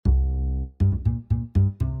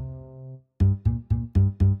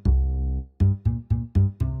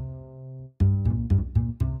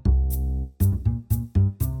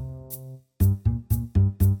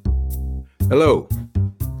Hello,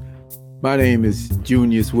 my name is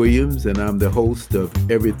Junius Williams, and I'm the host of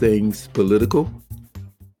Everything's Political.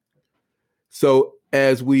 So,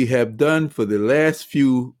 as we have done for the last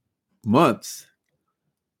few months,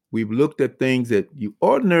 we've looked at things that you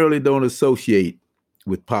ordinarily don't associate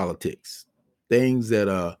with politics, things that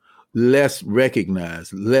are less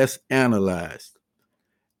recognized, less analyzed.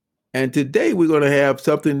 And today we're going to have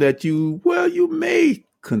something that you may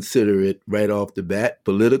consider it right off the bat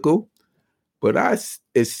political, but I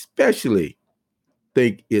especially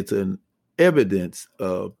think it's an evidence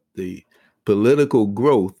of the political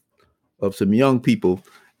growth of some young people,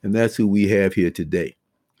 and that's who we have here today.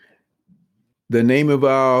 The name of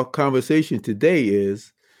our conversation today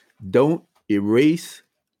is Don't Erase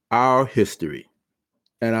Our History.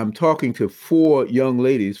 And I'm talking to four young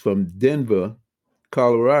ladies from Denver,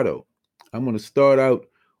 Colorado. I'm going to start out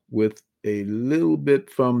with a little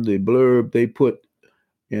bit from the blurb they put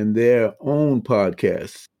in their own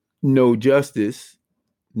podcast. No justice,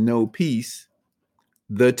 no peace,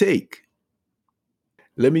 the take.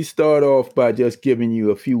 Let me start off by just giving you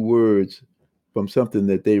a few words from something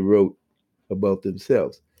that they wrote about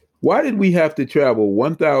themselves. Why did we have to travel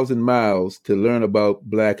 1,000 miles to learn about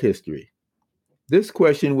Black history? This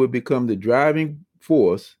question would become the driving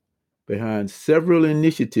force behind several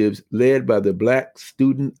initiatives led by the Black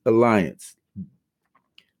Student Alliance.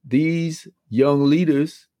 These young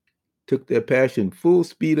leaders took their passion full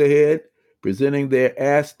speed ahead, presenting their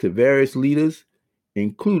ask to various leaders,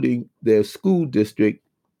 including their school district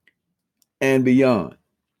and beyond.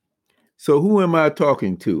 So who am I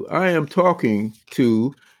talking to? I am talking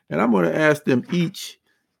to, and I'm going to ask them each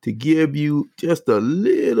to give you just a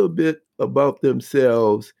little bit about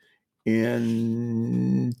themselves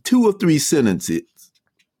in 2 or 3 sentences.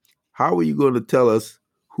 How are you going to tell us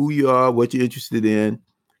who you are, what you're interested in,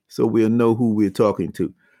 so we'll know who we're talking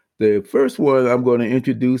to? The first one I'm going to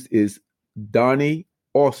introduce is Donnie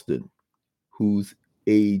Austin, who's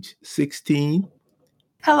age 16.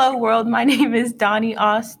 Hello, world. My name is Donnie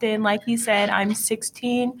Austin. Like he said, I'm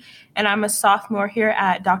 16, and I'm a sophomore here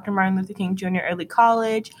at Dr. Martin Luther King Jr. Early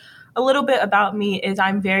College. A little bit about me is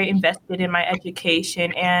I'm very invested in my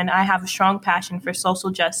education, and I have a strong passion for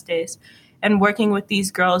social justice. And working with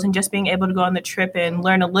these girls and just being able to go on the trip and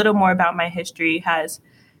learn a little more about my history has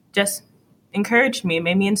just encouraged me,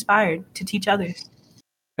 made me inspired to teach others.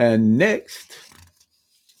 And next,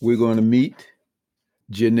 we're going to meet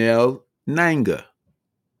Janelle Nanga.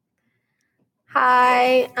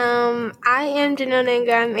 Hi, I am Janelle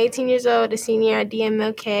Nanga. I'm 18 years old, a senior at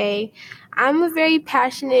DMLK. I'm a very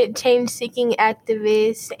passionate change-seeking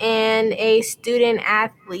activist and a student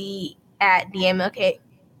athlete at DMLK.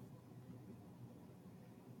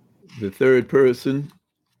 The third person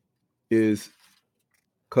is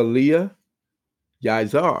Kalia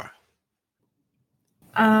Yazar.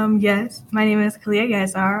 Yes, my name is Kalia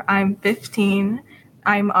Yazar. I'm 15.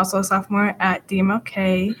 I'm also a sophomore at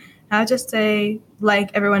DMLK. I'll just say,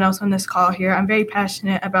 like everyone else on this call here, I'm very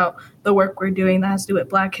passionate about the work we're doing that has to do with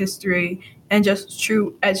Black history and just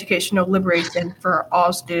true educational liberation for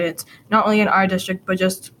all students, not only in our district, but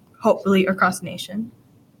just hopefully across the nation.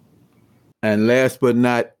 And last but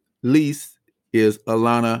not least is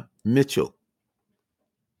Alana Mitchell.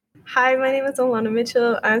 Hi, my name is Alana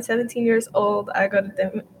Mitchell. I'm 17 years old. I go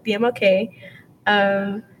to DMLK.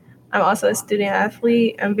 I'm also a student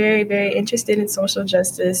athlete. I'm very, very interested in social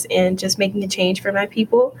justice and just making a change for my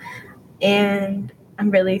people. And I'm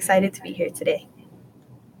really excited to be here today.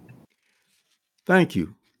 Thank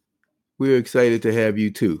you. We're excited to have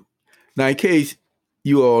you too. Now, in case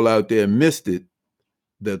you all out there missed it,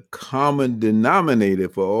 the common denominator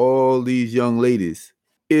for all these young ladies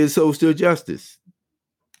is social justice,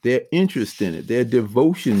 their interest in it, their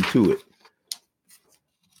devotion to it.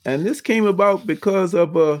 And this came about because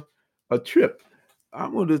of a trip.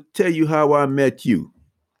 I'm going to tell you how I met you.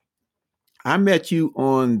 I met you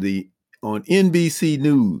on NBC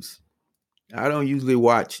News. I don't usually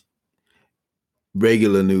watch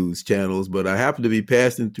regular news channels, but I happened to be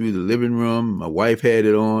passing through the living room. My wife had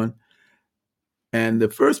it on. And the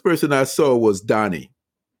first person I saw was Donnie.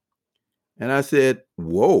 And I said,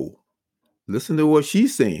 whoa, listen to what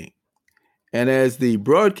she's saying. And as the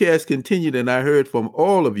broadcast continued and I heard from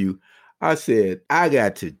all of you, I said, I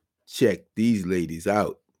got to check these ladies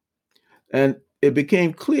out. And it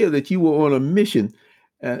became clear that you were on a mission.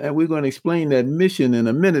 And we're going to explain that mission in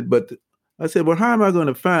a minute. But I said, well, how am I going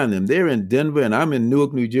to find them? They're in Denver and I'm in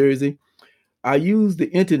Newark, New Jersey. I used the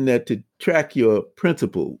internet to track your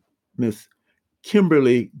principal, Miss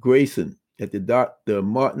Kimberly Grayson, at the Dr.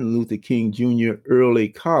 Martin Luther King Jr. Early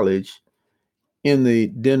College in the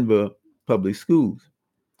Denver public schools.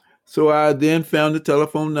 So I then found the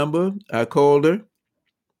telephone number. I called her.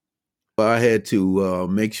 I had to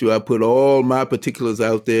make sure I put all my particulars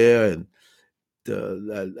out there, and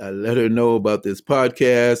I let her know about this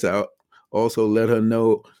podcast. I also let her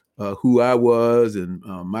know who I was and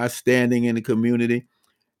my standing in the community.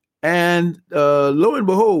 And lo and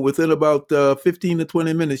behold, within about 15 to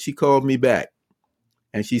 20 minutes, she called me back.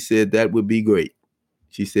 And she said that would be great.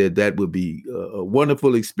 She said that would be a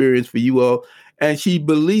wonderful experience for you all. And she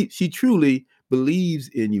truly believes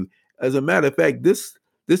in you. As a matter of fact, this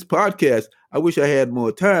podcast, I wish I had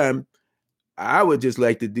more time. I would just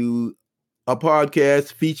like to do a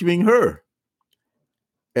podcast featuring her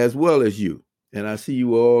as well as you. And I see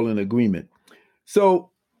you all in agreement. So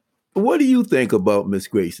what do you think about Miss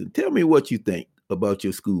Grayson? Tell me what you think about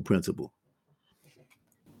your school principal.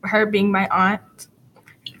 Her being my aunt,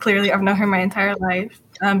 clearly I've known her my entire life.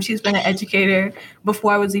 She's been an educator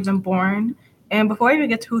before I was even born. And before I even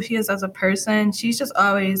get to who she is as a person, she's just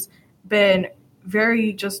always been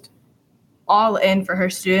very just all in for her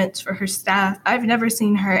students, for her staff. I've never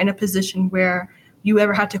seen her in a position where you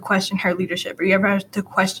ever had to question her leadership or you ever had to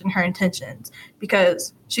question her intentions,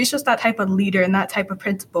 because she's just that type of leader and that type of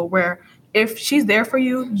principal where if she's there for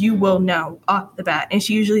you, you will know off the bat. And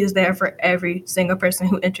she usually is there for every single person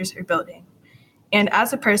who enters her building. And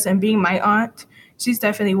as a person, being my aunt, she's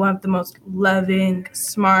definitely one of the most loving,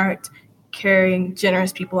 smart, caring,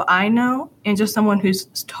 generous people I know, and just someone who's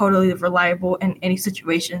totally reliable in any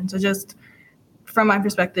situation. So just from my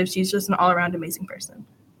perspective, she's just an all-around amazing person.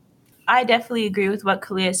 I definitely agree with what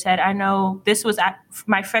Kalia said. I know this was at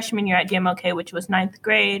my freshman year at DMLK, which was 9th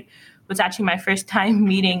grade, was actually my first time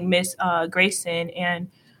meeting Miss Grayson. And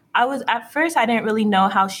at first, I didn't really know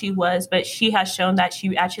how she was, but she has shown that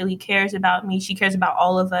she actually cares about me. She cares about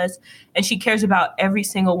all of us, and she cares about every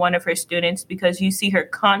single one of her students, because you see her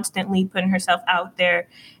constantly putting herself out there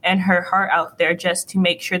and her heart out there just to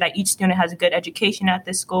make sure that each student has a good education at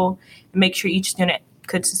this school and make sure each student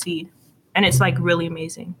could succeed. And it's like really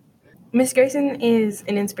amazing. Miss Grayson is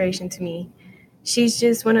an inspiration to me. She's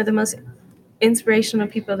just one of the most inspirational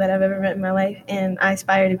people that I've ever met in my life, and I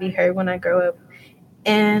aspire to be her when I grow up.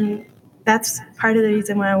 And that's part of the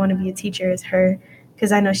reason why I want to be a teacher is her,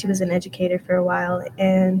 because I know she was an educator for a while,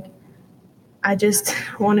 and I just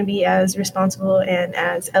want to be as responsible and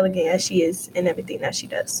as elegant as she is in everything that she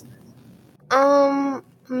does.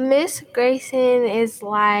 Miss Grayson is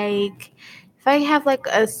like, if I have like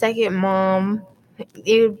a second mom,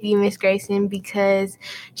 it would be Miss Grayson, because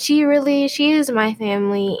she is my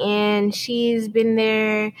family, and she's been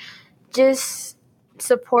there just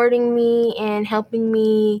supporting me and helping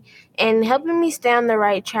me stay on the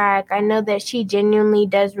right track. I know that she genuinely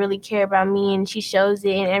does really care about me, and she shows it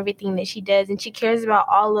in everything that she does, and she cares about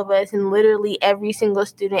all of us and literally every single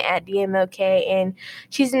student at DMLK. And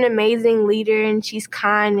she's an amazing leader, and she's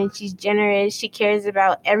kind, and she's generous. She cares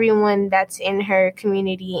about everyone that's in her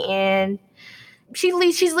community, and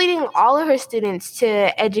she's leading all of her students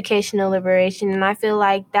to educational liberation. And I feel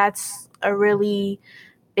like that's a really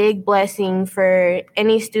big blessing for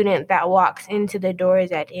any student that walks into the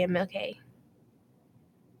doors at MLK.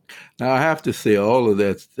 Now, I have to say all of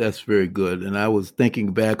that's very good. And I was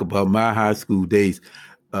thinking back about my high school days.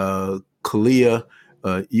 Kalia,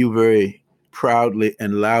 you very proudly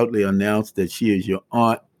and loudly announced that she is your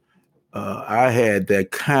aunt. I had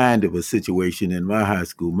that kind of a situation in my high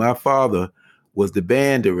school. My father was the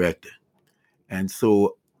band director. And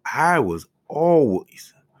so I was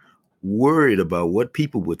always worried about what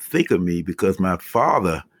people would think of me because my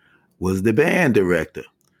father was the band director.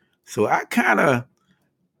 So I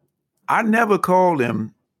never called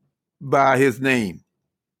him by his name.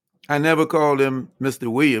 I never called him Mr.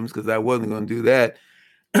 Williams because I wasn't going to do that.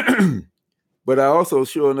 But I also,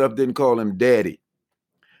 sure enough, didn't call him Daddy.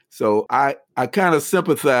 So I kind of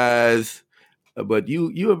sympathize, but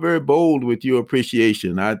you are very bold with your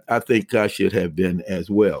appreciation. I think I should have been as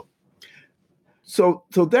well. So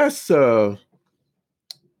that's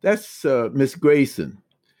Miss Grayson.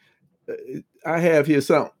 I have here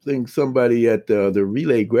something somebody at the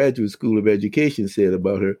Relay Graduate School of Education said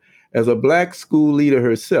about her. As a Black school leader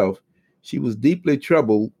herself, she was deeply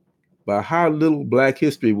troubled by how little Black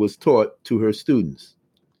history was taught to her students.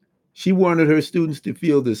 She wanted her students to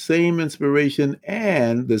feel the same inspiration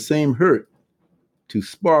and the same hurt to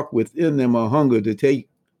spark within them a hunger to take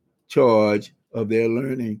charge of their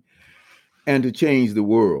learning and to change the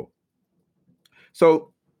world.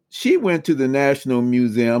 So she went to the National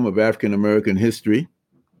Museum of African American History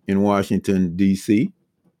in Washington, D.C.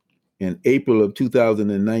 in April of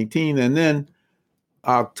 2019. And then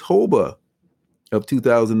October of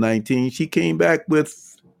 2019, she came back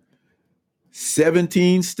with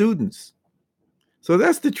 17 students. So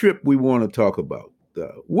that's the trip we want to talk about.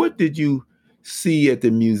 What did you see at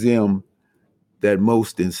the museum that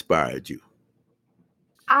most inspired you?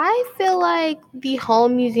 I feel like the whole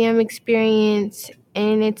museum experience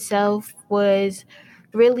in itself was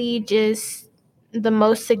really just the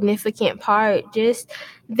most significant part. Just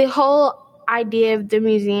the whole idea of the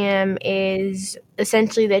museum is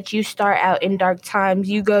essentially that you start out in dark times.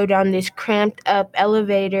 You go down this cramped up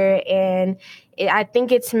elevator, and I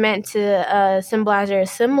think it's meant to symbolize or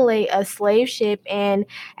assimilate a slave ship. And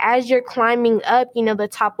as you're climbing up, the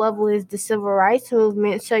top level is the civil rights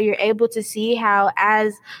movement. So you're able to see how,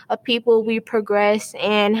 as a people, we progress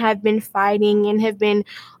and have been fighting and have been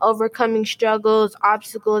overcoming struggles,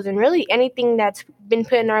 obstacles, and really anything that's been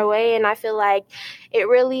put in our way. And I feel like it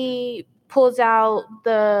really pulls out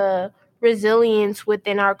the resilience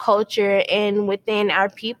within our culture and within our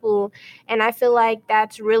people. And I feel like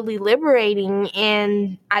that's really liberating.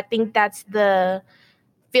 And I think that's the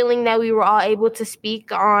feeling that we were all able to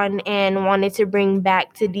speak on and wanted to bring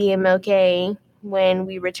back to DMLK when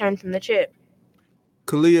we returned from the trip.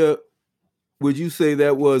 Kalia, would you say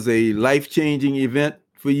that was a life-changing event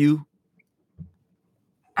for you?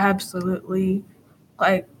 Absolutely.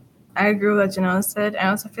 Like, I agree with what Janelle said. I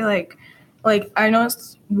also feel like I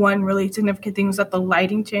noticed one really significant thing was that the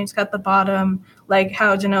lighting changed at the bottom. Like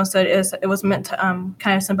how Janelle said, it was meant to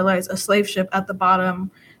kind of symbolize a slave ship at the bottom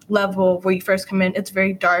level where you first come in. It's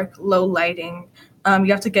very dark, low lighting. You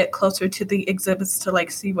have to get closer to the exhibits to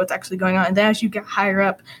see what's actually going on. And then as you get higher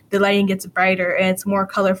up, the lighting gets brighter and it's more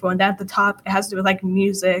colorful. And then at the top, it has to do with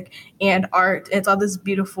music and art. It's all this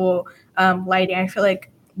beautiful lighting. I feel like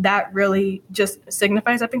that really just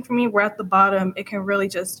signifies something for me, where at the bottom, it can really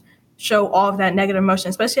just show all of that negative emotion,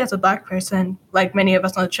 especially as a Black person, like many of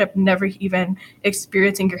us on the trip, never even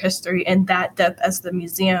experiencing your history in that depth as the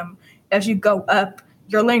museum. As you go up,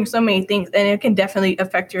 you're learning so many things, and it can definitely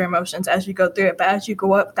affect your emotions as you go through it. But as you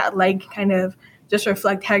go up, that light kind of just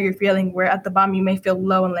reflect how you're feeling, where at the bottom you may feel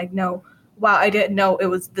low and no, wow, I didn't know it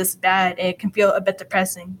was this bad, and it can feel a bit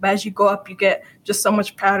depressing. But as you go up, you get just so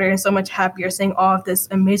much prouder and so much happier seeing all of this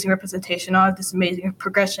amazing representation, all of this amazing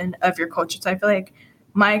progression of your culture. So I feel like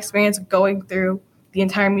my experience going through the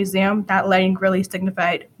entire museum, that lighting really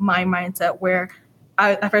signified my mindset, where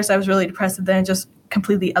at first I was really depressed, and then just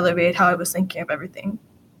completely elevated how I was thinking of everything.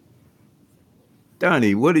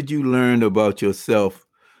 Donnie, what did you learn about yourself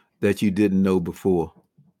that you didn't know before?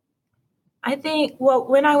 I think,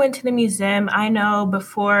 when I went to the museum, I know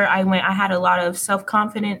before I went, I had a lot of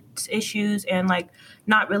self-confidence issues and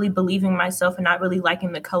not really believing myself and not really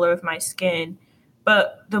liking the color of my skin.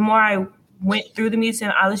 But the more I went through the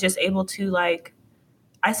museum, I was just able to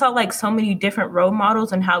I saw so many different role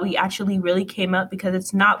models and how we actually really came up, because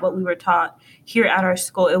it's not what we were taught here at our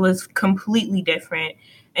school. It was completely different.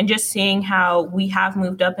 And just seeing how we have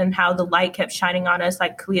moved up and how the light kept shining on us,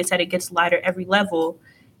 like Kalia said, it gets lighter every level.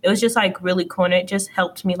 It was just really cool, and it just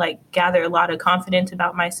helped me gather a lot of confidence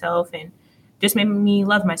about myself and just made me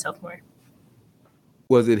love myself more.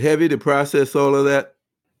 Was it heavy to process all of that?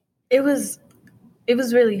 It was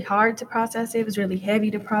really hard to process it. It was really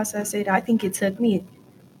heavy to process it. I think it took me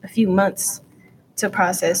a few months to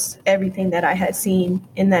process everything that I had seen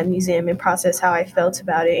in that museum and process how I felt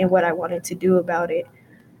about it and what I wanted to do about it.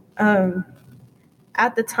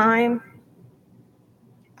 At the time,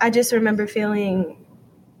 I just remember feeling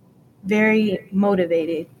very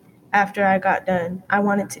motivated after I got done. I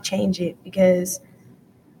wanted to change it because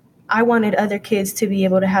I wanted other kids to be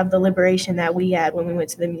able to have the liberation that we had when we went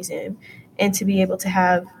to the museum, and to be able to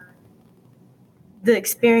have the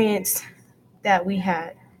experience that we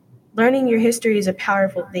had. Learning your history is a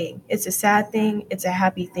powerful thing. It's a sad thing. It's a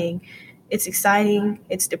happy thing. It's exciting.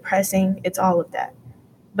 It's depressing. It's all of that.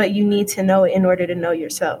 But you need to know it in order to know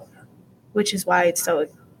yourself, which is why it's so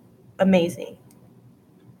amazing.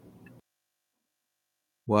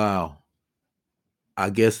 Wow. I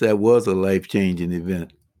guess that was a life-changing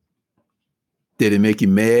event. Did it make you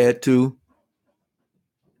mad too?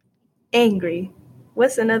 Angry.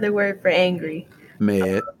 What's another word for angry?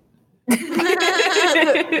 Mad.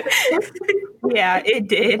 Yeah, it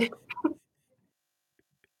did.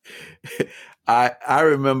 I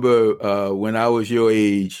remember when I was your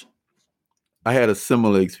age, I had a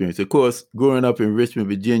similar experience. Of course, growing up in Richmond,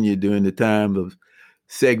 Virginia during the time of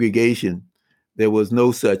segregation, there was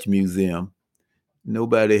no such museum.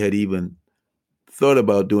 Nobody had even thought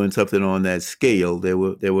about doing something on that scale. There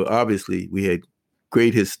were obviously, we had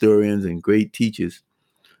great historians and great teachers,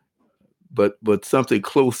 but something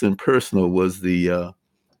close and personal was the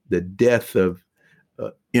death of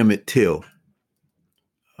Emmett Till.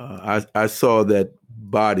 I saw that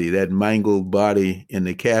body, that mangled body in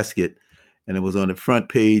the casket, and it was on the front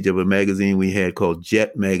page of a magazine we had called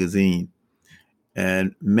Jet Magazine.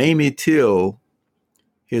 And Mamie Till,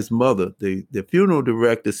 his mother, the funeral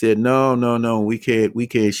director, said, no, we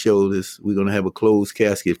can't show this. We're going to have a closed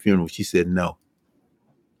casket funeral. She said, no,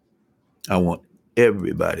 I want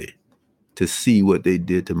everybody to see what they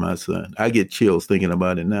did to my son. I get chills thinking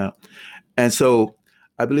about it now. And so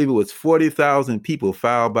I believe it was 40,000 people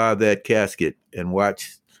filed by that casket and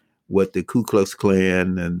watched what the Ku Klux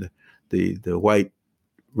Klan and the white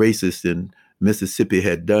racists in Mississippi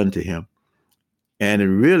had done to him. And it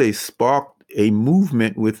really sparked a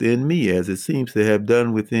movement within me, as it seems to have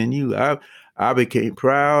done within you. I became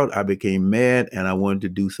proud, I became mad, and I wanted to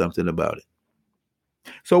do something about it.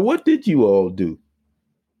 So what did you all do?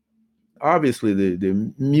 Obviously,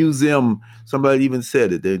 the museum, somebody even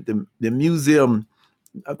said it, the museum,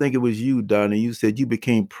 I think it was you, Donna, you said you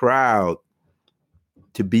became proud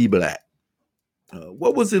to be Black.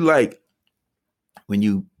 What was it like when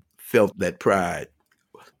you felt that pride?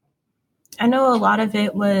 I know a lot of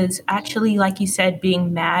it was actually, like you said,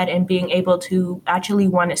 being mad and being able to actually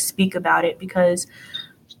want to speak about it, because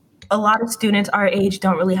a lot of students our age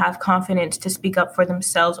don't really have confidence to speak up for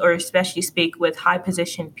themselves, or especially speak with high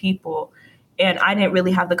positioned people. And I didn't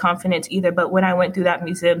really have the confidence either. But when I went through that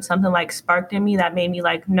museum, something like sparked in me that made me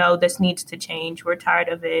like, no, this needs to change. We're tired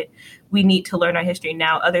of it. We need to learn our history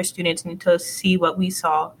now. Other students need to see what we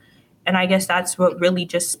saw. And I guess that's what really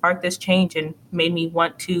just sparked this change and made me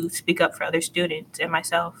want to speak up for other students and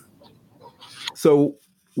myself. So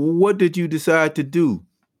what did you decide to do?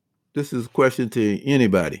 This is a question to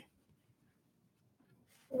anybody.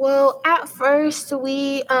 Well, at first,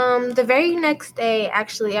 we, the very next day,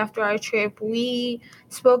 actually, after our trip, we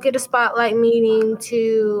spoke at a spotlight meeting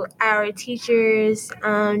to our teachers,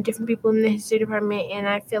 different people in the history department, and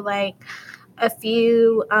I feel like a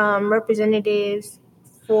few representatives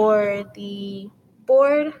for the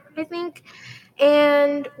board, I think.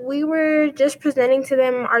 And we were just presenting to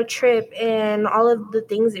them our trip and all of the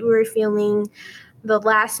things that we were feeling, the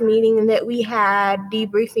last meeting that we had,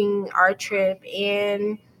 debriefing our trip,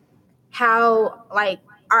 and how, like,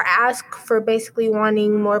 our ask for basically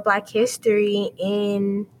wanting more Black history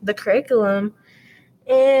in the curriculum.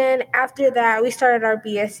 And after that, we started our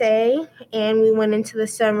BSA, and we went into the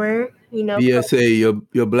summer, BSA,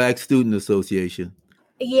 your Black Student Association.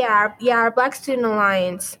 Yeah, our Black Student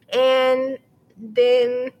Alliance. And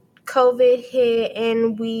then COVID hit,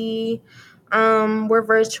 and we were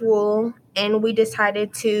virtual, and we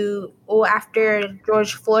decided to, after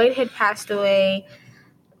George Floyd had passed away,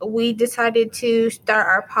 we decided to start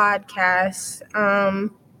our podcast,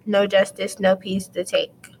 No Justice, No Peace to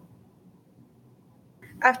Take.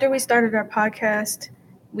 After we started our podcast,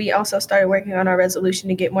 we also started working on our resolution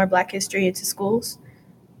to get more Black history into schools.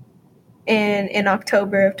 And in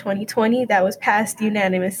October of 2020, that was passed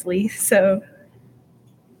unanimously. So,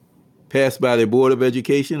 passed by the Board of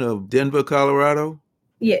Education of Denver, Colorado?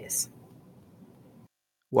 Yes.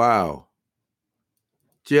 Wow.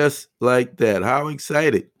 Just like that. How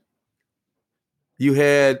excited. You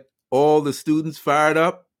had all the students fired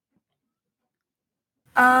up?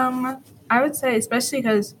 I would say, especially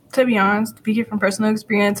because, to be honest, speaking from personal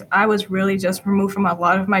experience, I was really just removed from a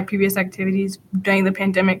lot of my previous activities during the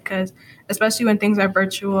pandemic, because especially when things are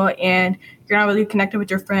virtual and you're not really connected with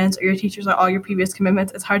your friends or your teachers or all your previous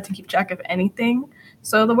commitments, it's hard to keep track of anything.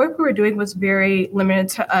 So the work we were doing was very limited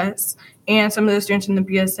to us and some of the students in the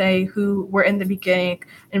BSA who were in the beginning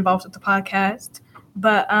involved with the podcast.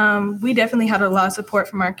 But we definitely had a lot of support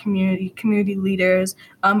from our community leaders,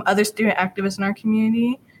 other student activists in our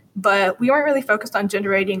community. But we weren't really focused on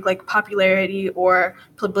generating like popularity or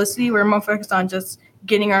publicity. We were more focused on just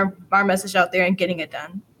getting our message out there and getting it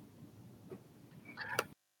done.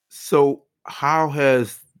 So how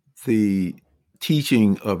has the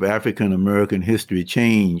teaching of African American history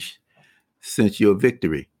changed since your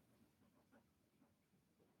victory?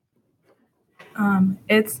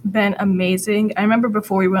 It's been amazing. I remember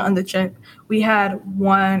before we went on the trip, we had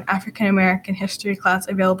one African American history class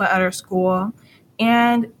available at our school.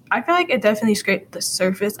 And I feel like it definitely scraped the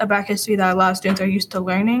surface of Black history that a lot of students are used to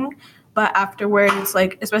learning. But afterwards,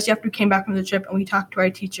 like, especially after we came back from the trip and we talked to our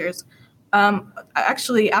teachers,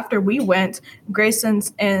 actually, after we went, Grayson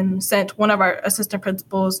sent one of our assistant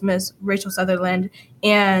principals, Ms. Rachel Sutherland,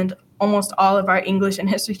 and almost all of our English and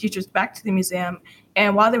history teachers back to the museum.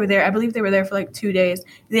 And while they were there, I believe they were there for like 2 days,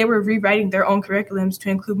 they were rewriting their own curriculums to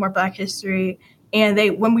include more Black history. And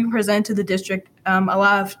when we presented to the district, a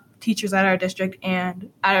lot of teachers at our district and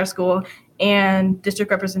at our school and district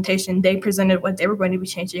representation, they presented what they were going to be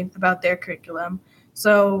changing about their curriculum.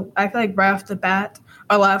 So I feel like right off the bat,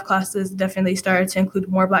 a lot of classes definitely started to include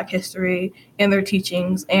more Black history in their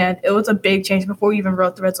teachings. And it was a big change before we even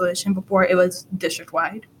wrote the resolution, before it was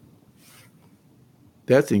district-wide.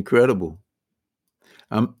 That's incredible.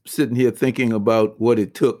 I'm sitting here thinking about what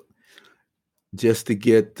it took just to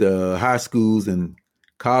get high schools and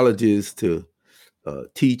colleges to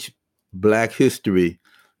teach Black history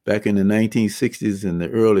back in the 1960s and the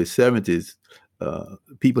early 70s.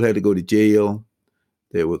 People had to go to jail.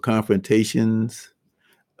 There were confrontations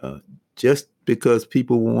just because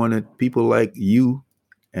people like you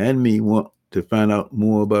and me want to find out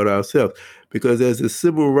more about ourselves. Because as the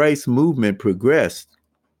civil rights movement progressed,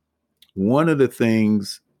 one of the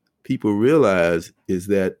things people realize is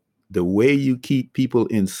that the way you keep people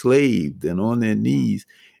enslaved and on their knees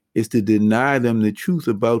is to deny them the truth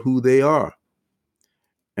about who they are.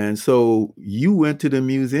 And so you went to the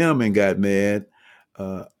museum and got mad.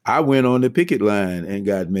 I went on the picket line and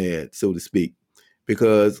got mad, so to speak,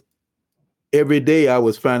 because every day I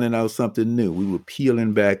was finding out something new. We were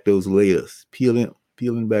peeling back those layers, peeling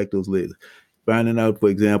back those layers, finding out, for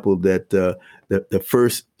example, that the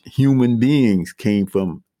first human beings came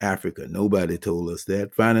from Africa. Nobody told us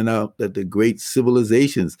that. Finding out that the great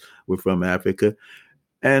civilizations were from Africa.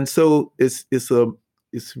 And so it's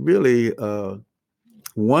really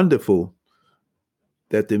wonderful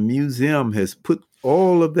that the museum has put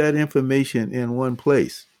all of that information in one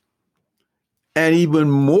place. And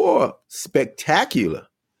even more spectacular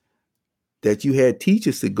that you had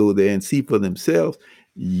teachers to go there and see for themselves.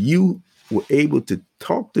 You were able to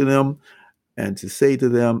talk to them and to say to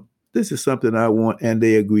them, this is something I want, and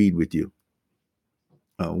they agreed with you.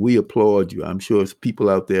 We applaud you. I'm sure there's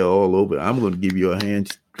people out there all over. I'm going to give you a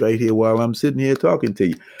hand right here while I'm sitting here talking to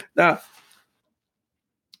you. Now,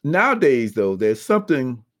 nowadays, though, there's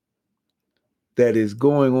something that is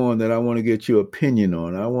going on that I want to get your opinion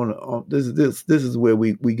on. I want to. This is where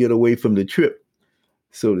we get away from the trip,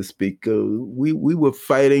 so to speak. We were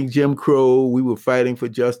fighting Jim Crow. We were fighting for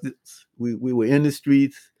justice. We were in the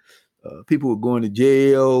streets. People were going to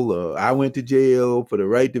jail. I went to jail for the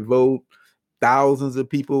right to vote. Thousands of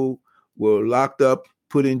people were locked up,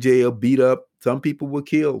 put in jail, beat up. Some people were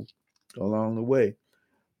killed along the way.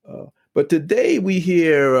 But today we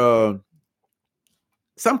hear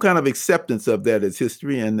some kind of acceptance of that as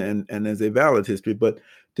history and as a valid history. But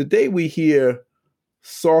today we hear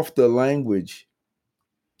softer language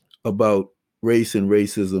about race and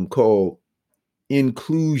racism called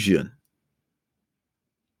inclusion.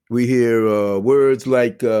 We hear words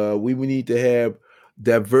like we need to have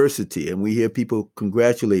diversity, and we hear people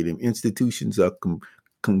congratulating. Institutions are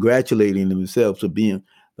congratulating themselves for being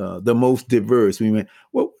the most diverse. We mean,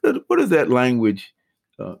 what does that language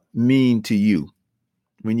mean to you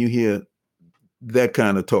when you hear that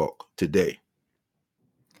kind of talk today?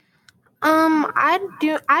 I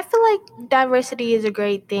feel like diversity is a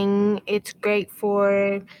great thing. It's great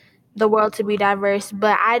for the world to be diverse,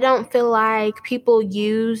 but I don't feel like people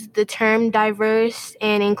use the term diverse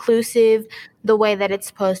and inclusive the way that it's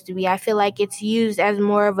supposed to be. I feel like it's used as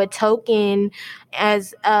more of a token,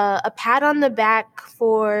 as a pat on the back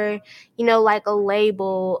for, like a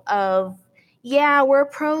label of, yeah, we're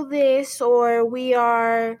pro this, or we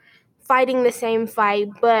are fighting the same fight,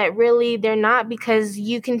 but really they're not, because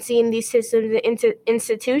you can see in these systems and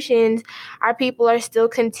institutions, our people are still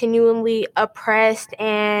continually oppressed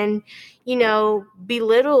and,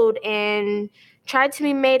 belittled and tried to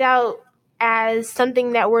be made out as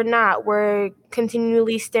something that we're not. We're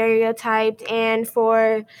continually stereotyped, and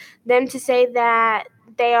for them to say that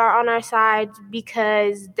they are on our side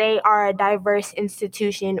because they are a diverse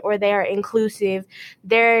institution or they are inclusive,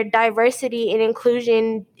 their diversity and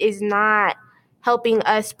inclusion is not helping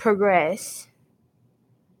us progress.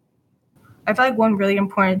 I feel like one really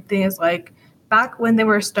important thing is, like, back when they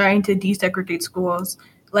were starting to desegregate schools,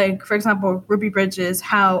 like, for example, Ruby Bridges,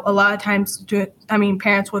 how a lot of times,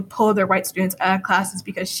 parents would pull their white students out of classes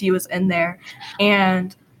because she was in there.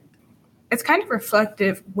 And it's kind of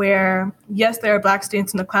reflective where, yes, there are Black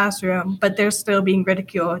students in the classroom, but they're still being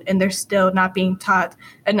ridiculed and they're still not being taught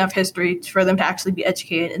enough history for them to actually be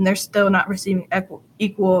educated, and they're still not receiving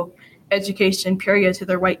equal education, period, to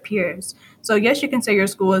their white peers. So yes, you can say your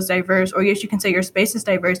school is diverse, or yes, you can say your space is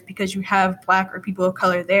diverse because you have Black or people of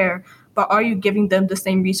color there, but are you giving them the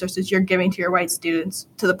same resources you're giving to your white students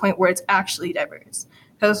to the point where it's actually diverse?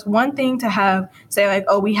 Because one thing to say like,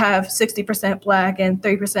 oh, we have 60% Black and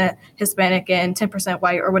 30% Hispanic and 10%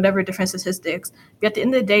 white, or whatever different statistics. But at the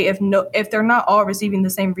end of the day, if they're not all receiving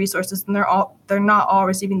the same resources and they're not all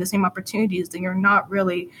receiving the same opportunities, then you're not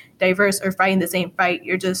really diverse or fighting the same fight.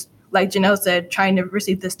 You're just, like Janelle said, trying to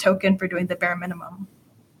receive this token for doing the bare minimum.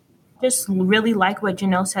 just really like what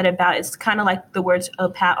Janelle said about it's kind of like the words a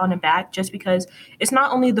pat on the back, just because it's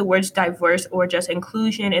not only the words diverse or just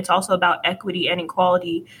inclusion, it's also about equity and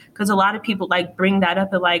equality. Because a lot of people like bring that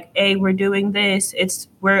up and like, hey, we're doing this.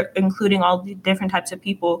 We're including all the different types of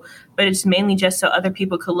people, but it's mainly just so other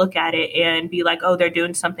people could look at it and be like, oh, they're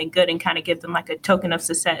doing something good and kind of give them like a token of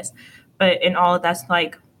success. But in all of that's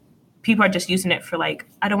like, people are just using it for like,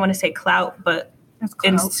 I don't want to say clout, but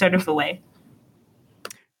in sort of a way.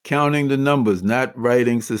 Counting the numbers, not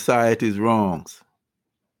righting society's wrongs.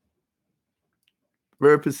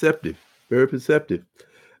 Very perceptive, very perceptive.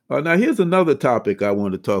 Now, here's another topic I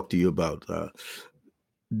want to talk to you about.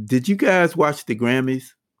 Did you guys watch the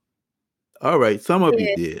Grammys? All right, some of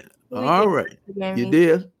you did. All right, you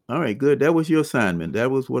did? All right, good. That was your assignment. That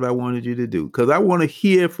was what I wanted you to do, because I want to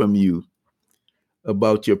hear from you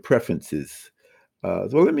about your preferences. So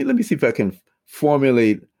let me see if I can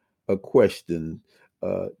formulate a question.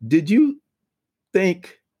 Did you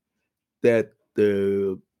think that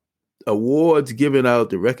the awards given out,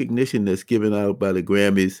 the recognition that's given out by the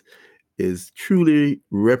Grammys is truly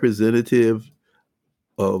representative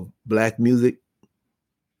of Black music?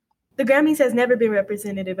 The Grammys has never been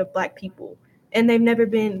representative of Black people, and they've never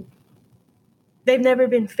been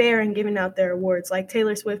fair in giving out their awards. Like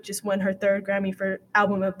Taylor Swift just won her 3rd Grammy for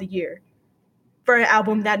Album of the Year for an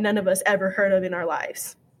album that none of us ever heard of in our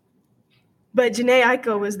lives. But Jhené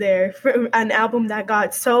Aiko was there for an album that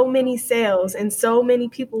got so many sales and so many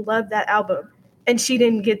people loved that album, and she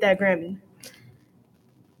didn't get that Grammy.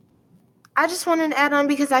 I just wanted to add on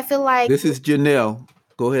because I feel like... This is Janelle.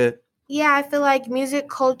 Go ahead. Yeah, I feel like music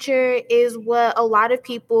culture is what a lot of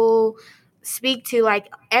people speak to.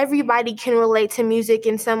 Like, everybody can relate to music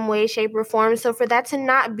in some way, shape, or form. So for that to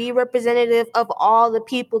not be representative of all the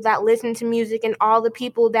people that listen to music and all the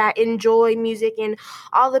people that enjoy music and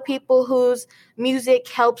all the people whose music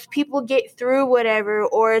helps people get through whatever,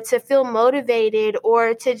 or to feel motivated,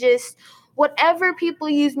 or to just whatever people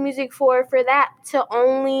use music for that to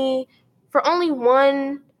only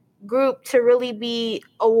one group to really be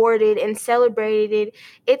awarded and celebrated,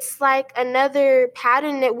 it's like another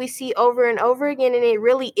pattern that we see over and over again, and it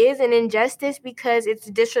really is an injustice because it's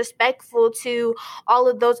disrespectful to all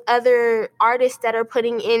of those other artists that are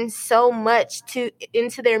putting in so much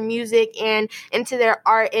into their music and into their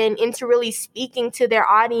art and into really speaking to their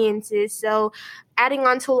audiences. So adding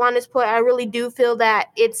on to Alana's point, I really do feel that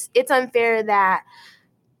it's unfair that,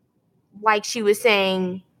 like she was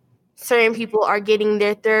saying, certain people are getting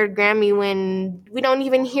their 3rd Grammy when we don't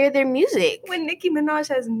even hear their music. When Nicki Minaj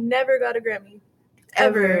has never got a Grammy.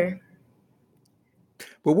 Ever.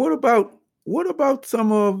 But what about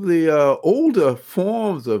some of the older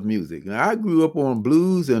forms of music? Now, I grew up on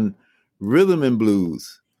blues and rhythm and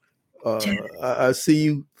blues. I see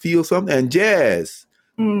you feel something. And jazz.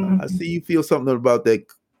 Mm-hmm. I see you feel something about that,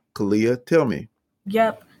 Kalia. Tell me.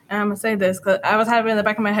 Yep. And I'm going to say this because I was having it in the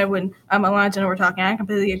back of my head when Alana and Jenna were talking. I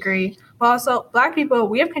completely agree. But also, Black people,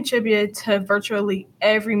 we have contributed to virtually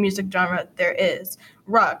every music genre there is.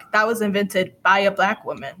 Rock, that was invented by a Black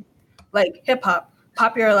woman. Like hip-hop,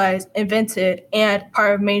 popularized, invented, and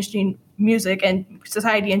part of mainstream music and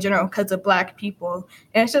society in general because of Black people.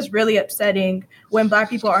 And it's just really upsetting when Black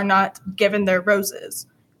people are not given their roses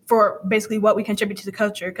for basically what we contribute to the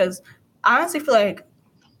culture. Because I honestly feel like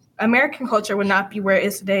American culture would not be where it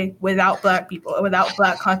is today without Black people, without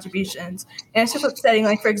Black contributions. And it's just upsetting.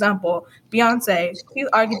 Like, for example, Beyonce, she's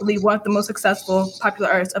arguably one of the most successful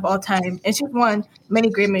popular artists of all time. And she's won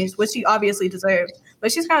many Grammys, which she obviously deserved.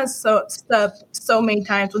 But she's kind of stubbed so many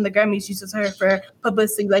times when the Grammys uses her for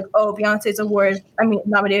publicity, like, oh, Beyonce's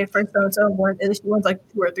nominated for so-and-so award, and she wins like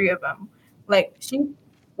 2 or 3 of them. That's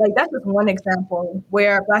just one example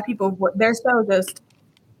where Black people, they're just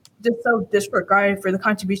so disregarded for the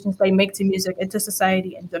contributions they make to music and to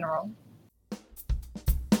society in general.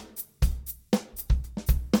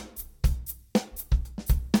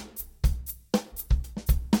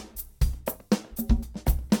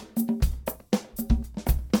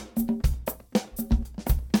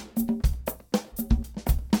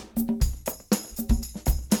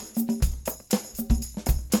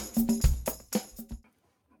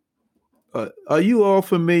 Are you all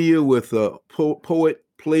familiar with a poet,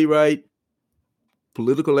 playwright,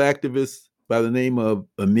 political activist by the name of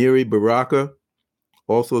Amiri Baraka?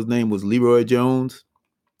 Also, his name was Leroy Jones.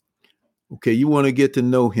 Okay, you want to get to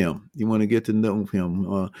know him.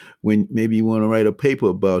 When maybe you want to write a paper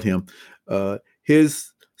about him.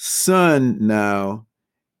 His son now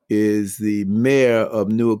is the mayor of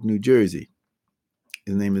Newark, New Jersey.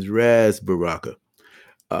 His name is Raz Baraka.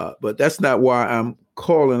 But that's not why I'm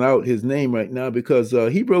calling out his name right now, because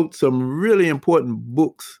he wrote some really important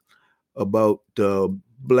books about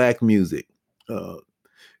black music.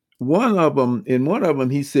 One of them,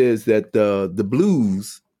 he says that the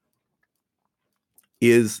blues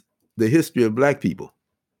is the history of black people.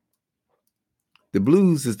 The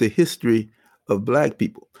blues is the history of black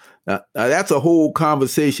people. Now, that's a whole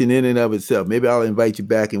conversation in and of itself. Maybe I'll invite you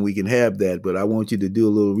back and we can have that, but I want you to do a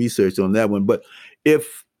little research on that one. But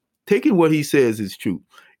if taking what he says is true,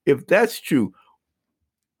 if that's true,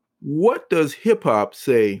 what does hip hop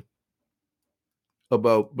say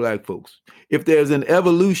about black folks? If there's an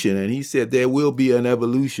evolution, and he said there will be an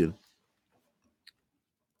evolution,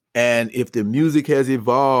 and if the music has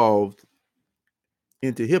evolved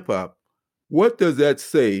into hip hop, what does that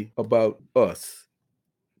say about us?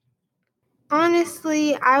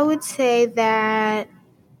 Honestly, I would say that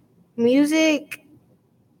music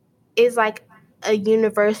is like a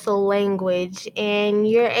universal language, and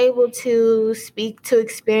you're able to speak to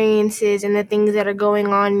experiences and the things that are going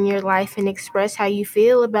on in your life and express how you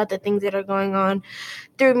feel about the things that are going on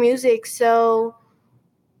through music. So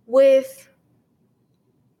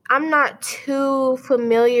I'm not too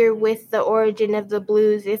familiar with the origin of the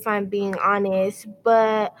blues, if I'm being honest,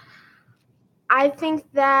 but I think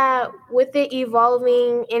that with it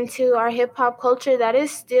evolving into our hip hop culture, that is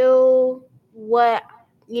still what,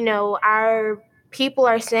 our people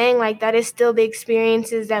are saying. Like, that is still the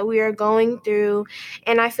experiences that we are going through.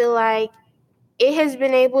 And I feel like it has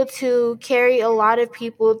been able to carry a lot of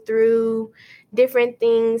people through different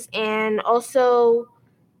things and also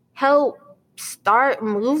help start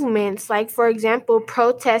movements, like, for example,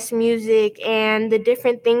 protest music and the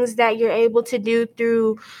different things that you're able to do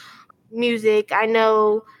through music. I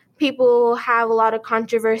know people have a lot of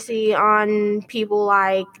controversy on people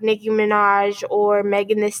like Nicki Minaj or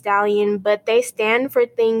Megan Thee Stallion, but they stand for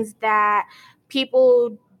things that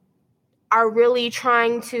people are really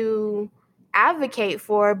trying to advocate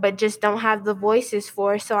for but just don't have the voices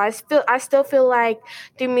for. So I still feel like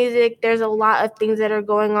through music there's a lot of things that are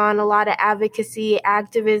going on, a lot of advocacy,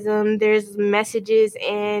 activism, there's messages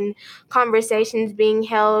and conversations being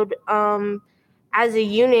held as a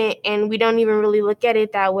unit, and we don't even really look at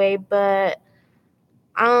it that way. But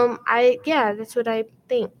that's what I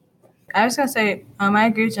think. I was gonna say, I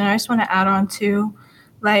agree with you, and I just want to add on to,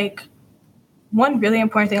 like, one really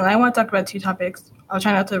important thing. I want to talk about two topics. I'll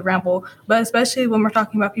try not to ramble, but especially when we're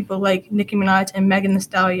talking about people like Nicki Minaj and Megan Thee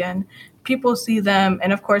Stallion, people see them,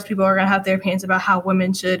 and of course, people are gonna have their opinions about how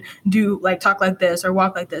women should do, like, talk like this, or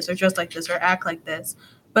walk like this, or dress like this, or act like this.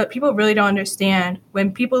 But people really don't understand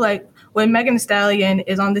when Megan Thee Stallion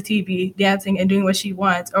is on the TV dancing and doing what she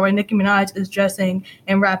wants, or when Nicki Minaj is dressing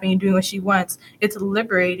and rapping and doing what she wants. It's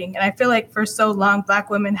liberating, and I feel like for so long, Black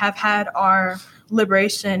women have had our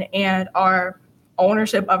liberation and our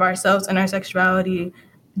ownership of ourselves and our sexuality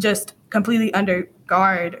just completely under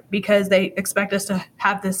guard because they expect us to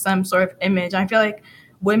have this some sort of image. I feel like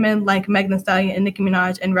women like Megan Thee Stallion and Nicki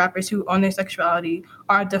Minaj and rappers who own their sexuality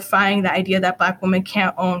are defying the idea that Black women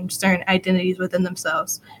can't own certain identities within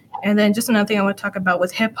themselves. And then just another thing I want to talk about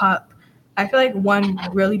with hip hop, I feel like one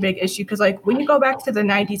really big issue, because like when you go back to the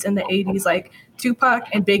 90s and the 80s, like Tupac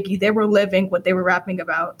and Biggie, they were living what they were rapping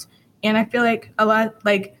about. And I feel like a lot,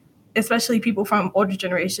 like, especially people from older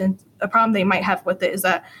generations, the problem they might have with it is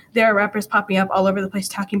that there are rappers popping up all over the place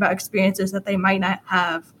talking about experiences that they might not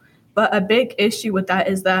have. But a big issue with that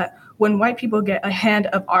is that when white people get a hand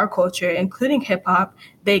of our culture, including hip hop,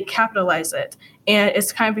 they capitalize it. And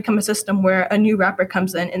it's kind of become a system where a new rapper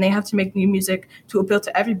comes in and they have to make new music to appeal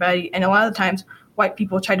to everybody. And a lot of the times, white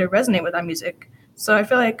people try to resonate with that music. So I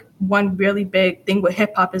feel like one really big thing with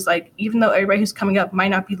hip hop is, like, even though everybody who's coming up might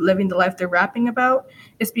not be living the life they're rapping about,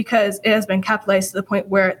 it's because it has been capitalized to the point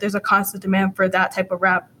where there's a constant demand for that type of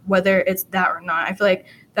rap, whether it's that or not. I feel like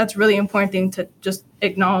that's a really important thing to just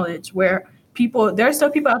acknowledge, where there are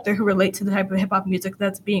still people out there who relate to the type of hip hop music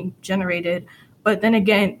that's being generated. But then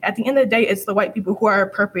again, at the end of the day, it's the white people who are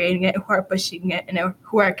appropriating it, who are pushing it, and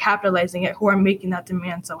who are capitalizing it, who are making that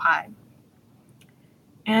demand so high.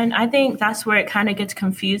 And I think that's where it kind of gets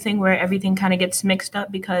confusing, where everything kind of gets mixed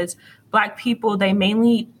up, because Black people, they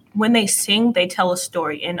mainly, when they sing, they tell a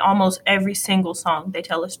story. In almost every single song, they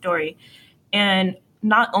tell a story. And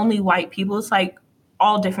not only white people, it's like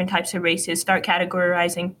all different types of races start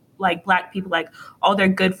categorizing like Black people, like all they're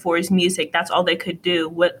good for is music. That's all they could do.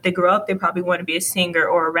 What they grow up, they probably want to be a singer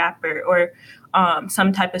or a rapper or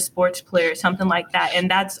some type of sports player, something like that.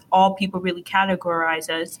 And that's all people really categorize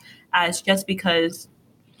us as, just because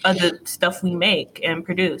of the stuff we make and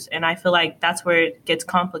produce. And I feel like that's where it gets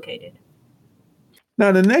complicated.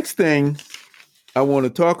 Now, the next thing I want to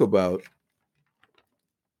talk about,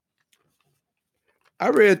 I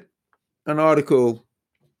read an article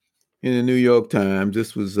in the New York Times.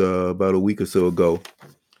 This was about a week or so ago.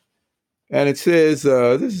 And it says,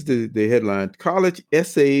 this is the headline, College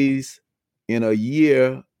Essays in a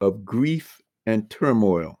Year of Grief and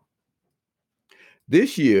Turmoil.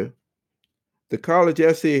 This year, the college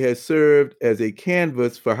essay has served as a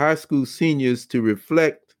canvas for high school seniors to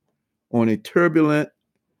reflect on a turbulent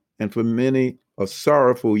and for many a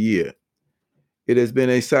sorrowful year. It has been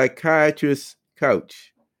a psychiatrist's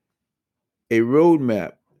couch, a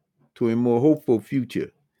roadmap to a more hopeful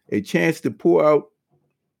future, a chance to pour out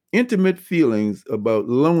intimate feelings about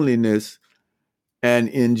loneliness and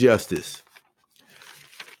injustice.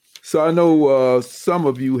 So I know some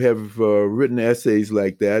of you have written essays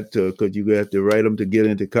like that because you have to write them to get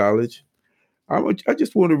into college. I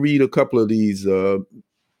just want to read a couple of these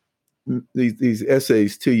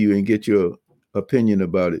essays to you and get your opinion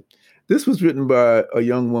about it. This was written by a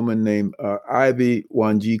young woman named Ivy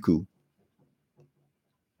Wanjiku.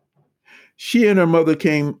 She and her mother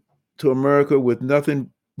came to America with nothing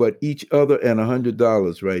but each other and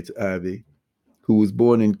 $100, writes Ivy, who was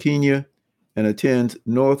born in Kenya and attends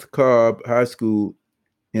North Cobb High School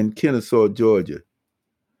in Kennesaw, Georgia.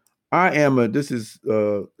 This is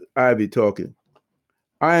Ivy talking.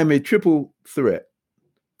 I am a triple threat,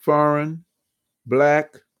 foreign,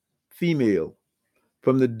 black, female.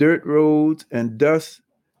 From the dirt roads and dust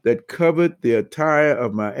that covered the attire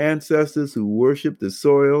of my ancestors who worshiped the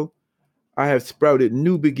soil, I have sprouted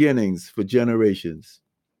new beginnings for generations.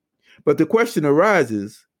 But the question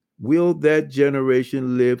arises, will that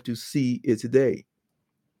generation live to see its day?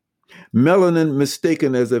 Melanin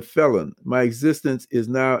mistaken as a felon, my existence is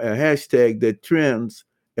now a hashtag that trends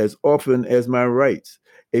as often as my rights,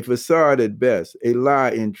 a facade at best, a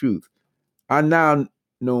lie in truth. I now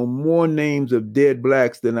know more names of dead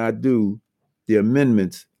blacks than I do the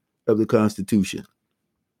amendments of the Constitution.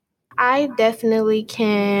 I definitely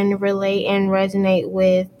can relate and resonate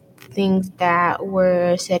with things that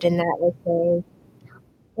were said in that essay.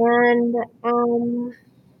 And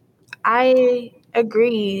I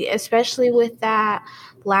agree, especially with that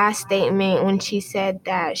last statement when she said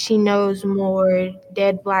that she knows more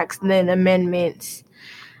dead blacks than amendments.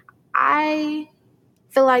 I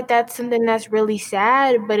feel like that's something that's really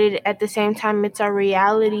sad, but at the same time, it's a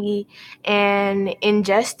reality, and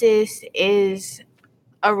injustice is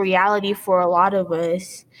a reality for a lot of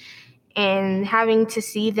us. And having to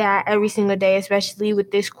see that every single day, especially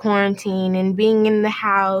with this quarantine and being in the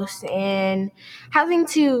house and having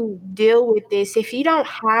to deal with this, if you don't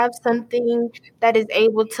have something that is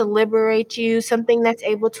able to liberate you, something that's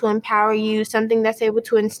able to empower you, something that's able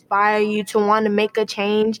to inspire you to want to make a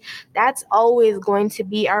change, that's always going to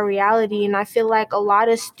be our reality. And I feel like a lot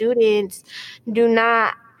of students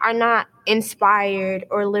are not inspired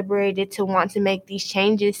or liberated to want to make these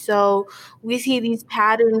changes. So we see these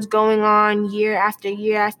patterns going on year after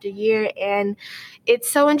year after year. And it's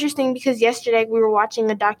so interesting because yesterday we were watching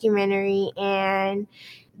a documentary, and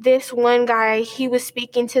this one guy, he was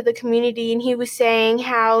speaking to the community, and he was saying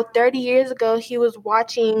how 30 years ago he was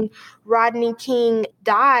watching Rodney King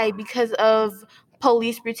die because of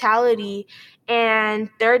police brutality. And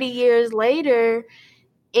 30 years later,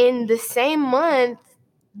 in the same month,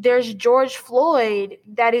 there's George Floyd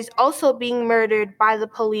that is also being murdered by the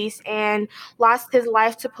police and lost his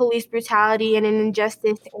life to police brutality and an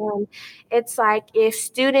injustice. And it's like, if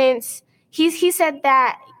students, he said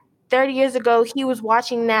that 30 years ago he was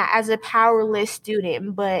watching that as a powerless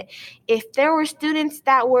student, but if there were students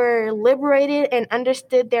that were liberated and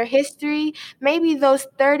understood their history, maybe those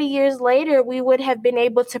 30 years later we would have been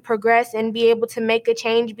able to progress and be able to make a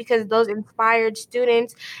change because those inspired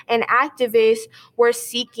students and activists were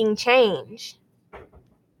seeking change.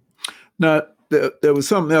 Now, there was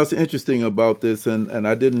something else interesting about this, and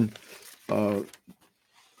I didn't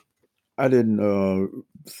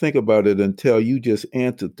think about it until you just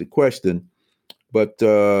answered the question. But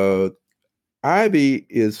Ivy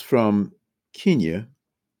is from Kenya.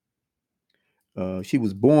 She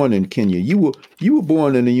was born in Kenya. You were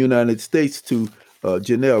born in the United States too,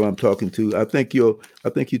 Janelle. I'm talking to. I think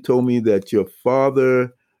you told me that your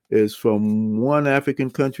father is from one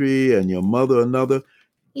African country and your mother another.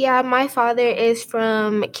 Yeah, my father is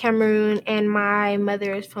from Cameroon and my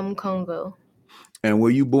mother is from Congo. And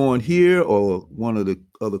were you born here or one of the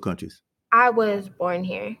other countries? I was born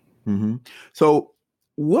here. Mm-hmm. So,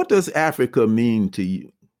 what does Africa mean to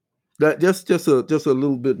you? That just a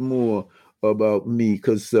little bit more about me,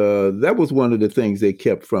 because that was one of the things they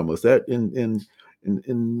kept from us. That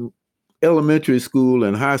in elementary school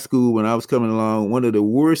and high school, when I was coming along, one of the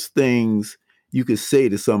worst things you could say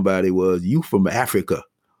to somebody was, "You from Africa,"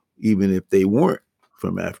 even if they weren't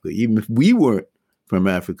from Africa, even if we weren't from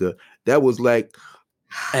Africa, that was like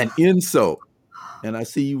an insult. And I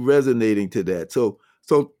see you resonating to that. So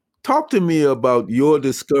talk to me about your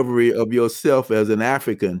discovery of yourself as an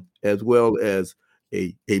African as well as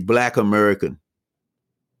a Black American.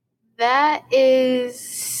 That is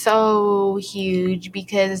so huge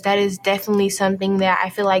because that is definitely something that I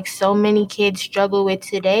feel like so many kids struggle with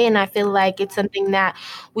today. And I feel like it's something that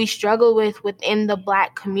we struggle with within the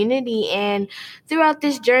Black community. And throughout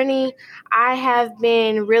this journey, I have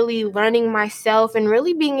been really learning myself and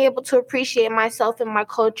really being able to appreciate myself and my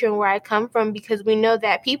culture and where I come from, because we know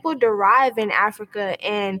that people derive in Africa.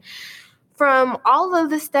 And from all of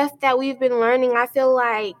the stuff that we've been learning, I feel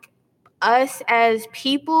like us as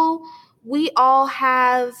people, we all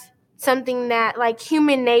have something that, like,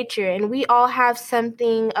 human nature, and we all have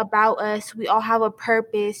something about us. We all have a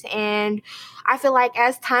purpose. And I feel like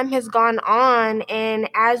as time has gone on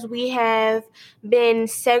and as we have been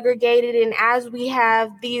segregated and as we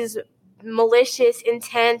have these malicious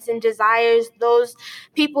intents and desires, those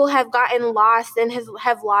people have gotten lost and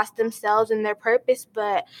have lost themselves and their purpose.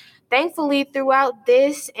 But thankfully, throughout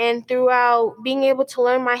this and throughout being able to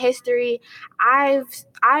learn my history,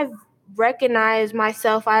 I've recognized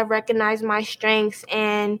myself, I've recognized my strengths,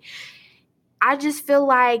 and I just feel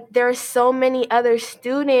like there's so many other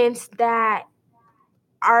students that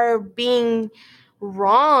are being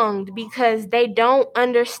wronged because they don't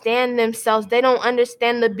understand themselves. They don't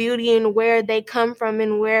understand the beauty and where they come from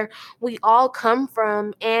and where we all come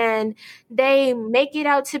from. And they make it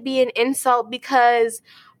out to be an insult because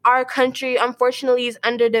our country, unfortunately, is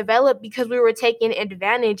underdeveloped because we were taken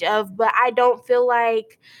advantage of. But I don't feel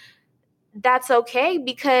like that's okay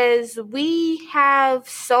because we have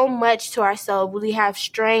so much to ourselves. We have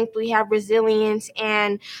strength, we have resilience,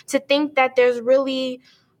 and to think that there's really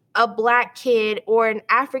a Black kid or an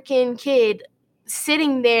African kid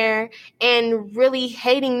sitting there and really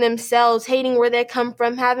hating themselves, hating where they come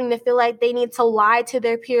from, having to feel like they need to lie to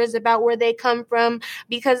their peers about where they come from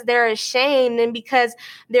because they're ashamed and because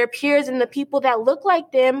their peers and the people that look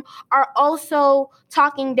like them are also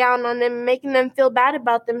talking down on them, making them feel bad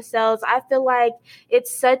about themselves. I feel like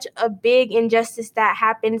it's such a big injustice that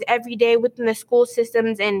happens every day within the school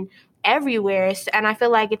systems and everywhere. And I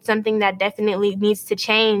feel like it's something that definitely needs to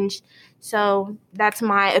change. So that's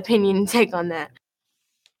my opinion and take on that.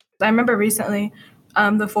 I remember recently,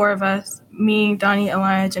 the four of us, me, Donnie,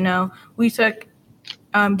 Alana, Janelle, we took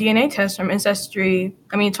DNA tests from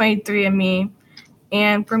 23andMe.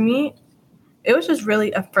 And for me, it was just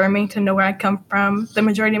really affirming to know where I come from. The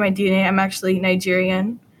majority of my DNA, I'm actually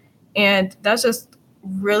Nigerian. And that's just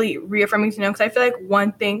really reaffirming to know, because I feel like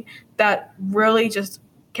one thing that really just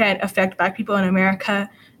can affect Black people in America,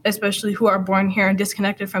 especially who are born here and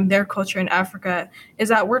disconnected from their culture in Africa, is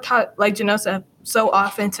that we're taught, like Janelle said, so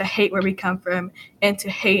often to hate where we come from and to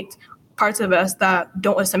hate parts of us that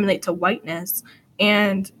don't assimilate to whiteness.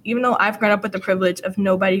 And even though I've grown up with the privilege of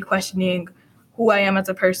nobody questioning who I am as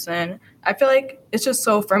a person, I feel like it's just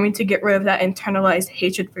so affirming to get rid of that internalized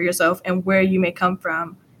hatred for yourself and where you may come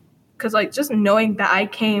from. Because, like, just knowing that I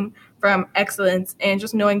came from excellence and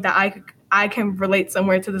just knowing that I can relate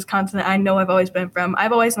somewhere to this continent I know I've always been from.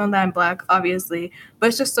 I've always known that I'm Black, obviously, but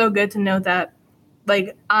it's just so good to know that,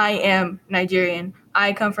 like, I am Nigerian.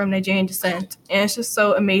 I come from Nigerian descent, and it's just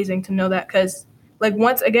so amazing to know that because, like,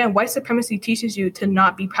 once again, white supremacy teaches you to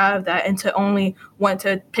not be proud of that and to only want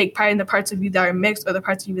to take pride in the parts of you that are mixed or the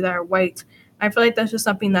parts of you that are white. I feel like that's just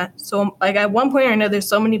something that, so, like, at one point or another,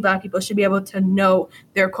 so many Black people should be able to know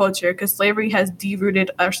their culture, because slavery has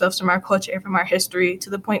derooted ourselves from our culture and from our history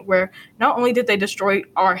to the point where not only did they destroy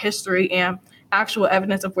our history and actual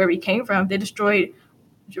evidence of where we came from, they destroyed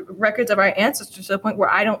records of our ancestors to the point where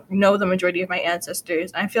I don't know the majority of my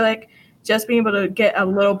ancestors. I feel like just being able to get a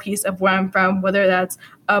little piece of where I'm from, whether that's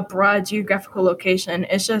a broad geographical location,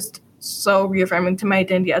 it's just so reaffirming to my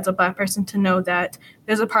identity as a Black person to know that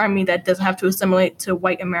there's a part of me that doesn't have to assimilate to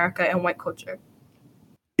white America and white culture.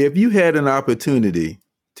 If you had an opportunity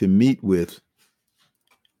to meet with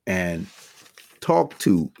and talk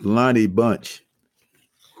to Lonnie Bunch,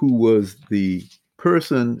 who was the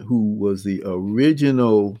person who was the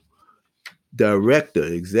original director,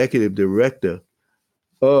 executive director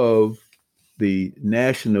of the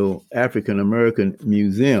National African American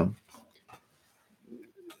Museum,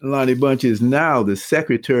 Lonnie Bunch is now the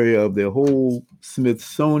secretary of the whole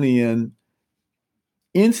Smithsonian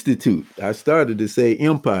Institute. I started to say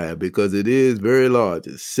empire because it is very large.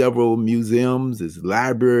 There's several museums, there's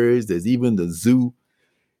libraries, there's even the zoo.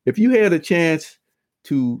 If you had a chance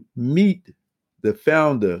to meet the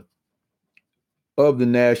founder of the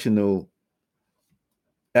National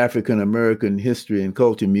African American History and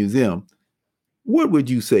Culture Museum, what would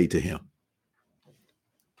you say to him?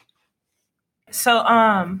 So,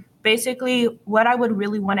 basically, what I would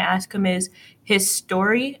really want to ask him is his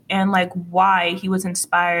story and like why he was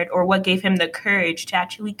inspired or what gave him the courage to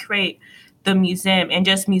actually create the museum and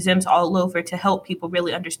just museums all over to help people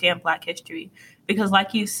really understand Black history. Because,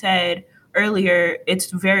 like you said earlier,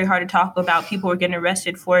 it's very hard to talk about. People were getting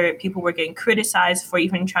arrested for it. People were getting criticized for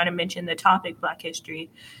even trying to mention the topic Black history.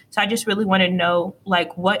 So I just really want to know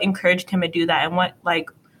like what encouraged him to do that and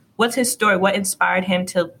what's his story, what inspired him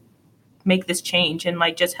to make this change and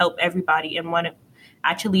like just help everybody and want to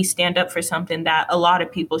actually stand up for something that a lot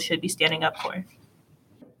of people should be standing up for.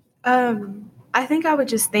 I think I would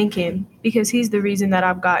just thank him because he's the reason that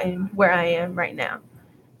I've gotten where I am right now.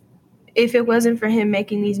 If it wasn't for him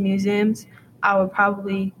making these museums, I would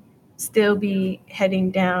probably still be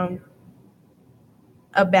heading down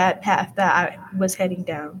a bad path that I was heading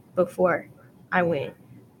down before I went.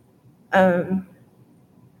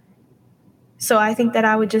 So I think that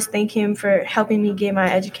I would just thank him for helping me get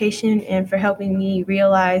my education and for helping me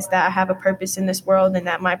realize that I have a purpose in this world and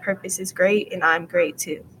that my purpose is great and I'm great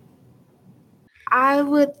too. I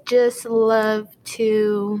would just love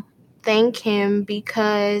to thank him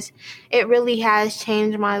because it really has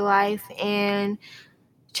changed my life and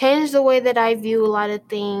changed the way that I view a lot of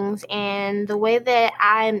things and the way that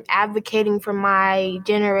I'm advocating for my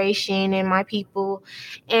generation and my people.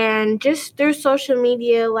 And just through social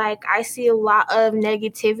media, like I see a lot of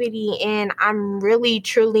negativity and I'm really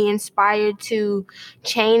truly inspired to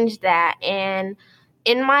change that. And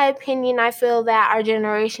in my opinion, I feel that our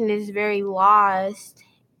generation is very lost.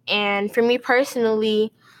 And for me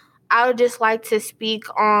personally, I would just like to speak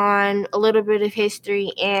on a little bit of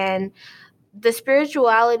history and the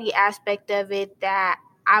spirituality aspect of it that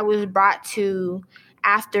I was brought to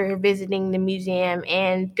after visiting the museum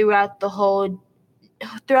and throughout the whole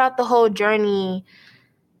journey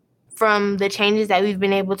from the changes that we've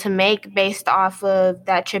been able to make based off of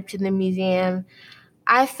that trip to the museum.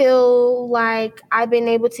 I feel like I've been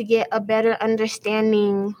able to get a better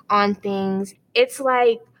understanding on things. It's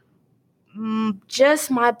like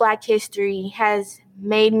just my Black history has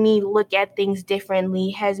made me look at things differently,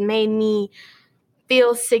 has made me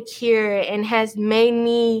feel secure, and has made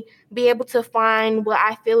me be able to find what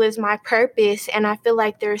I feel is my purpose. And I feel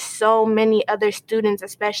like there's so many other students,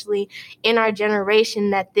 especially in our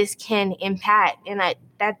generation, that this can impact. And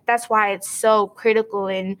that's why it's so critical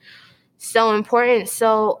and so important.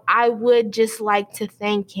 So I would just like to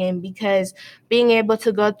thank him because being able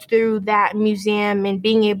to go through that museum and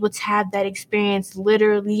being able to have that experience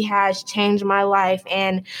literally has changed my life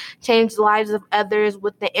and changed the lives of others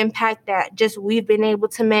with the impact that just we've been able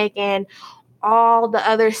to make and all the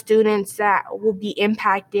other students that will be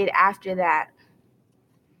impacted after that.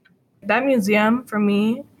 That museum, for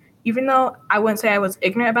me, even though I wouldn't say I was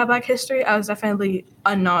ignorant about Black history, I was definitely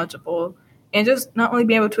unknowledgeable. And just not only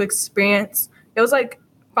being able to experience, it was like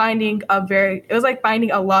finding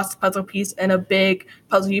a lost puzzle piece in a big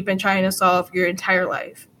puzzle you've been trying to solve your entire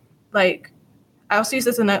life. Like, I also use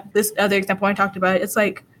this in this other example when I talked about it. It's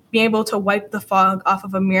like being able to wipe the fog off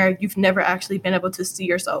of a mirror you've never actually been able to see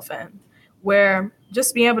yourself in. Where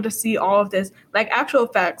just being able to see all of this, like actual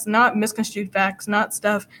facts, not misconstrued facts, not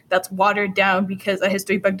stuff that's watered down because a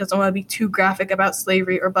history book doesn't want to be too graphic about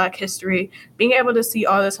slavery or Black history. Being able to see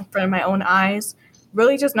all this in front of my own eyes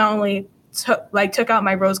really just not only took out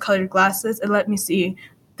my rose-colored glasses, it let me see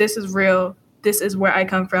this is real, this is where I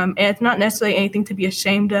come from. And it's not necessarily anything to be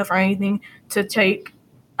ashamed of or anything to take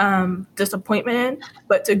disappointment in,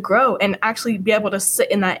 but to grow and actually be able to sit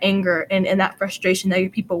in that anger and in that frustration that your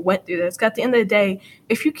people went through this. Because at the end of the day,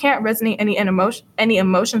 if you can't resonate any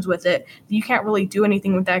emotions with it, you can't really do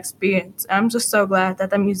anything with that experience. And I'm just so glad that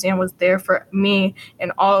the museum was there for me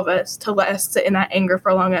and all of us to let us sit in that anger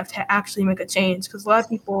for long enough to actually make a change. Because a lot of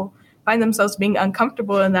people find themselves being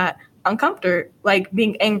uncomfortable in that like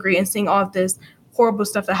being angry and seeing all of this horrible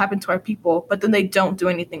stuff that happened to our people, but then they don't do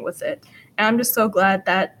anything with it. And I'm just so glad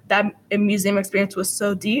that museum experience was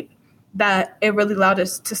so deep that it really allowed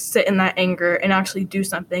us to sit in that anger and actually do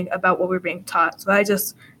something about what we're being taught. So I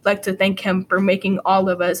just like to thank him for making all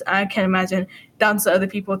of us, I can imagine thousands of other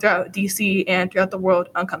people throughout DC and throughout the world,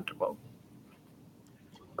 uncomfortable.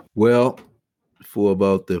 Well, for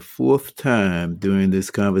about the fourth time during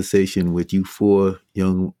this conversation with you four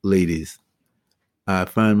young ladies, I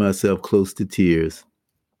find myself close to tears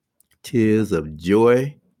of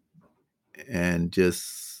joy and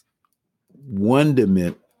just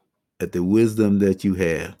wonderment at the wisdom that you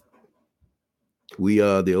have. We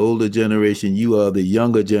are the older generation, you are the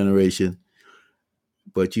younger generation,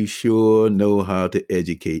 but you sure know how to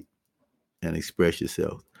educate and express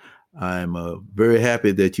yourself. I'm very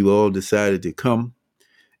happy that you all decided to come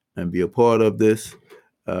and be a part of this.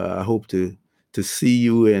 I hope to see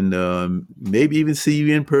you and maybe even see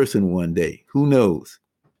you in person one day. Who knows?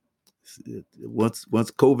 Once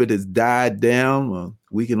COVID has died down,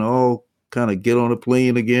 we can all kind of get on a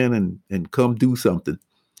plane again and come do something.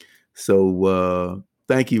 So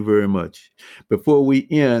thank you very much. Before we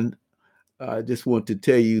end, I just want to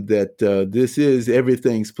tell you that this is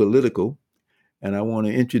Everything's Political, and I want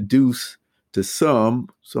to introduce to some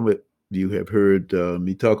of you have heard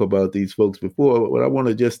me talk about these folks before, but I want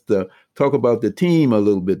to just talk about the team a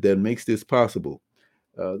little bit that makes this possible.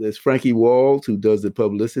 There's Frankie Walls, who does the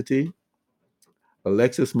publicity,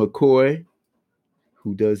 Alexis McCoy,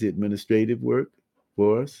 who does the administrative work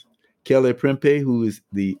for us, Kelly Prempe, who is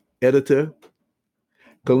the editor,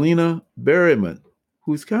 Kalina Berryman,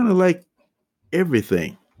 who's kind of like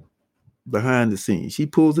everything behind the scenes. She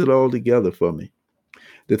pulls it all together for me.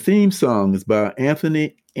 The theme song is by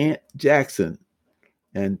Anthony Ant Jackson,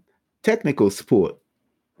 and technical support,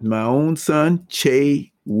 my own son,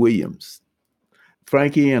 Che Williams.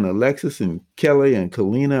 Frankie and Alexis and Kelly and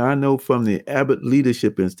Kalina, I know from the Abbott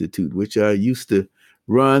Leadership Institute, which I used to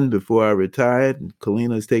run before I retired, and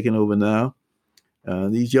Kalina is taking over now.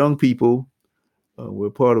 These young people were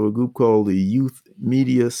part of a group called the Youth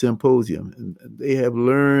Media Symposium, and they have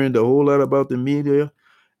learned a whole lot about the media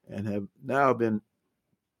and have now been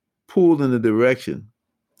pulled in the direction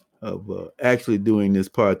of actually doing this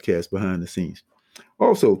podcast behind the scenes.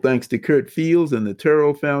 Also, thanks to Kurt Fields and the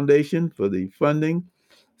Terrell Foundation for the funding,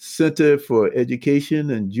 Center for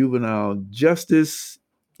Education and Juvenile Justice,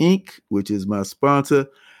 Inc., which is my sponsor.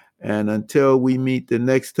 And until we meet the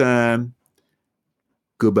next time,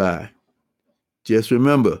 goodbye. Just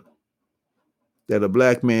remember that a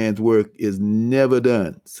Black man's work is never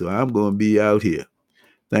done. So I'm going to be out here.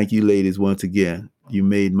 Thank you, ladies, once again. You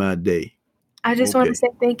made my day. I just want to say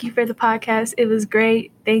thank you for the podcast. It was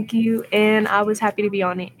great. Thank you. And I was happy to be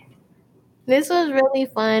on it. This was really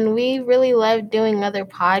fun. We really loved doing other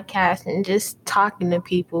podcasts and just talking to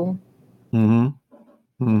people.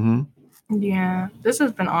 Yeah, this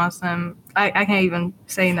has been awesome. I can't even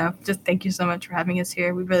say enough. Just thank you so much for having us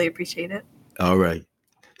here. We really appreciate it. All right.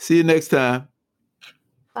 See you next time.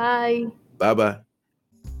 Bye. Bye-bye.